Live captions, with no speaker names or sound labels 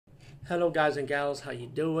Hello, guys and gals. How you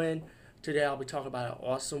doing? Today, I'll be talking about an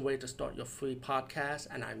awesome way to start your free podcast,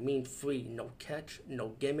 and I mean free. No catch, no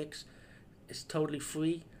gimmicks. It's totally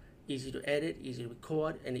free, easy to edit, easy to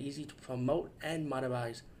record, and easy to promote and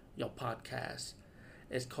monetize your podcast.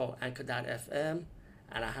 It's called Anchor.fm,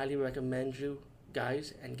 and I highly recommend you,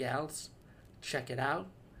 guys and gals, check it out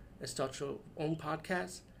and start your own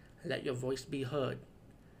podcast and let your voice be heard.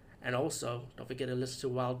 And also, don't forget to listen to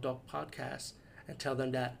Wild Dog Podcast and tell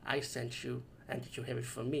them that I sent you and that you hear it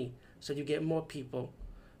from me. So you get more people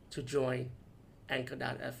to join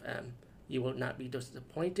Anchor.fm. You will not be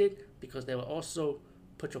disappointed because they will also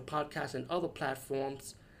put your podcast in other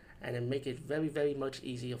platforms and then make it very, very much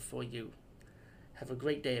easier for you. Have a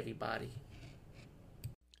great day, everybody.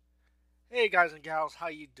 Hey guys and gals, how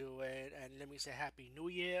you doing? And let me say Happy New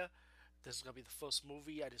Year. This is gonna be the first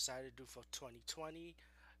movie I decided to do for 2020.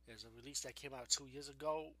 There's a release that came out 2 years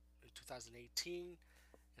ago in 2018.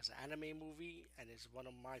 It's an anime movie, and it's one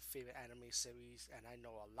of my favorite anime series. And I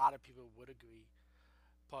know a lot of people would agree.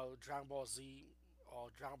 But Dragon Ball Z, or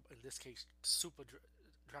Dragon, in this case,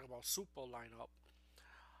 Dragon Ball Super lineup.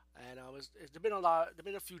 And there's been a lot. There's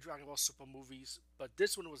been a few Dragon Ball Super movies, but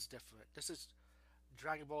this one was different. This is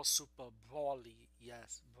Dragon Ball Super Broly.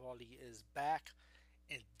 Yes, Broly is back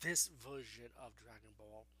in this version of Dragon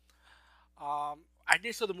Ball. I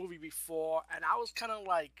did saw the movie before, and I was kind of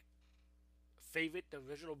like favorite the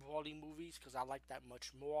original Broly movies because I like that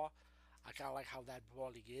much more. I kind of like how that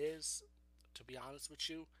Broly is, to be honest with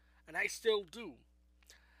you, and I still do.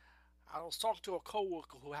 I was talking to a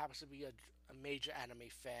coworker who happens to be a major anime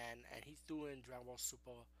fan, and he threw in Dragon Ball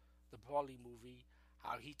Super, the Broly movie.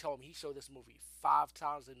 How he told me he saw this movie 5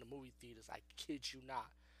 times in the movie theaters. I kid you not.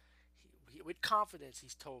 With confidence,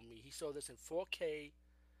 he's told me he saw this in 4K,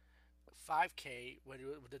 5K when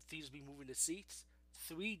the theaters be moving the seats,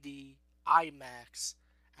 3D, IMAX,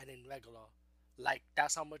 and in regular. Like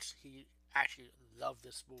that's how much he actually loved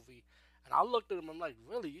this movie. And I looked at him. I'm like,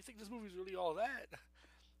 really? You think this movie's really all that?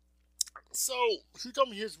 So he told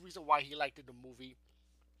me his reason why he liked the movie,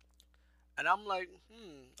 and I'm like,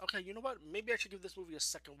 okay, you know what? Maybe I should give this movie a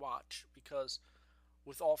second watch because,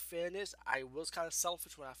 with all fairness, I was kind of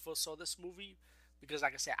selfish when I first saw this movie because,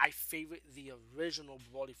 like I said, I favorite the original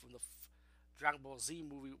Broly from the Dragon Ball Z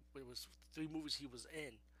movie. It was three movies he was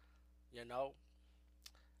in, you know,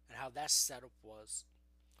 and how that setup was.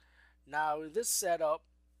 Now in this setup,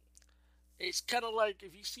 it's kind of like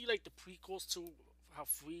if you see like the prequels to how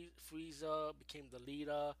Frieza became the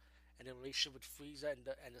leader and the relationship with Frieza and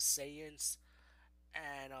the Saiyans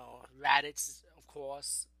and Raditz, of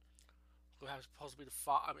course, who has supposed to be the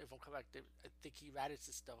father. I mean, if I'm correct, I think Raditz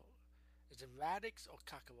is the is it Radix or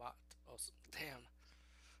Kakarot or damn.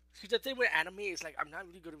 See, the thing with anime is like I'm not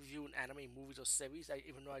really good at reviewing anime movies or series.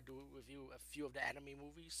 Even though I do review a few of the anime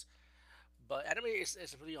movies, but anime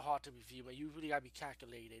is really hard to review, and you really gotta be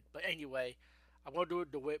calculated. But anyway, I'm gonna do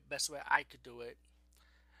it the best way I could do it.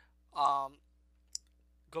 Um,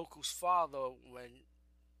 Goku's father, when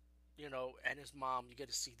and his mom, you get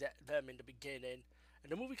to see them in the beginning,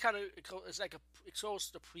 and the movie kind of it's like it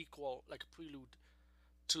shows the prequel, like a prelude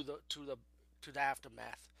to the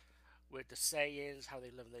aftermath with the Saiyans, how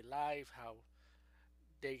they live their life, how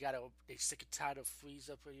they sick and tired of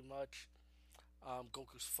Frieza pretty much.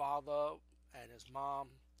 Goku's father and his mom.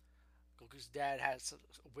 Goku's dad has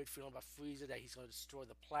a weird feeling about Frieza that he's going to destroy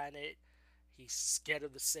the planet. He's scared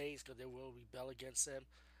of the Saiyans because they will rebel against him.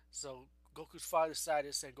 So Goku's father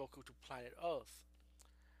decided to send Goku to planet Earth.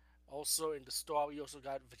 Also in the story, we also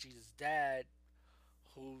got Vegeta's dad,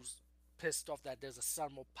 who's pissed off that there's a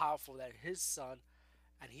son more powerful than his son,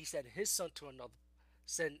 and he sent his son to another,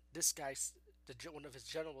 sent this guy's one of his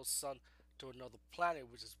general's son to another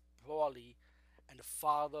planet, which is Broly, and the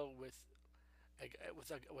father with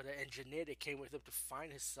an engineer that came with him to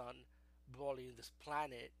find his son Broly in this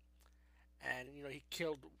planet, and he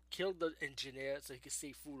killed the engineer so he could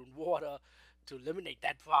save food and water to eliminate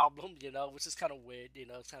that problem. Which is kind of weird.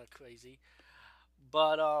 It's kind of crazy.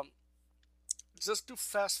 But just to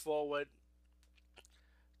fast forward,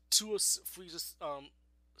 two of Frieza's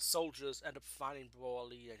soldiers end up finding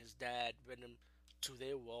Broly and his dad, bring them to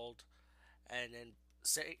their world, and then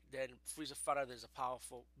Frieza found out there's a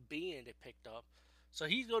powerful being they picked up. So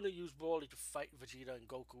he's going to use Broly to fight Vegeta and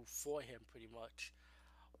Goku for him, pretty much,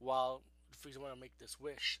 while Frieza want to make this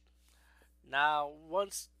wish. Now,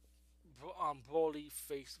 once Broly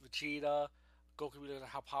faced Vegeta, Goku realizes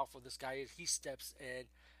how powerful this guy is. He steps in,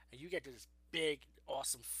 and you get this big,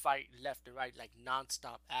 awesome fight left and right, like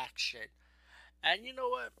non-stop action. And you know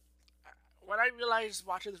what? When I realized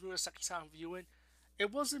watching this movie a second time viewing,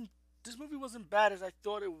 it wasn't. This movie wasn't bad as I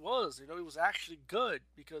thought it was. It was actually good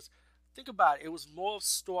because think about it, it was more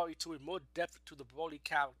story to it, more depth to the Broly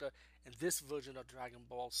character in this version of Dragon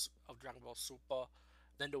Ball Super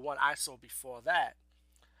than the one I saw before that.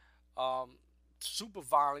 Um, Super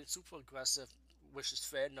violent, super aggressive, which is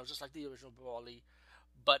fair, no, just like the original Broly.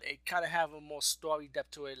 But it kind of have a more story depth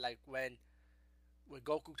to it, like when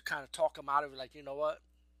Goku kind of talk him out of it, like, you know what,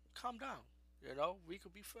 calm down, we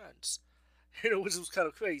could be friends, which was kind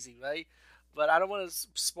of crazy, right? But I don't want to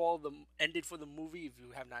spoil the ending for the movie if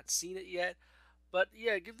you have not seen it yet. But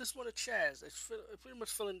yeah, give this one a chance. It's pretty much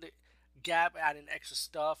filling the gap, adding extra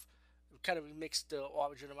stuff. Kind of remixed the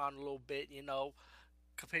origin around a little bit,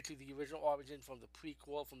 compared to the original origin from the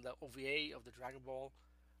prequel, from the OVA of the Dragon Ball,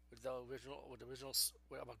 with the original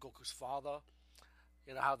about Goku's father.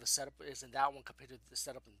 You know how the setup is in that one compared to the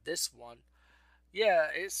setup in this one. Yeah,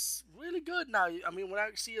 it's really good now. I mean, when I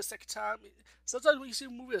see it a second time, sometimes when you see a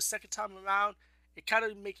movie a second time around, it kind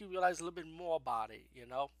of make you realize a little bit more about it.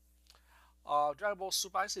 Dragon Ball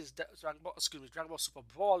Super, I say, Dragon Ball Super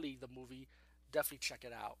Broly, the movie. Definitely check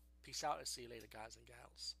it out. Peace out and see you later, guys and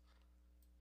gals.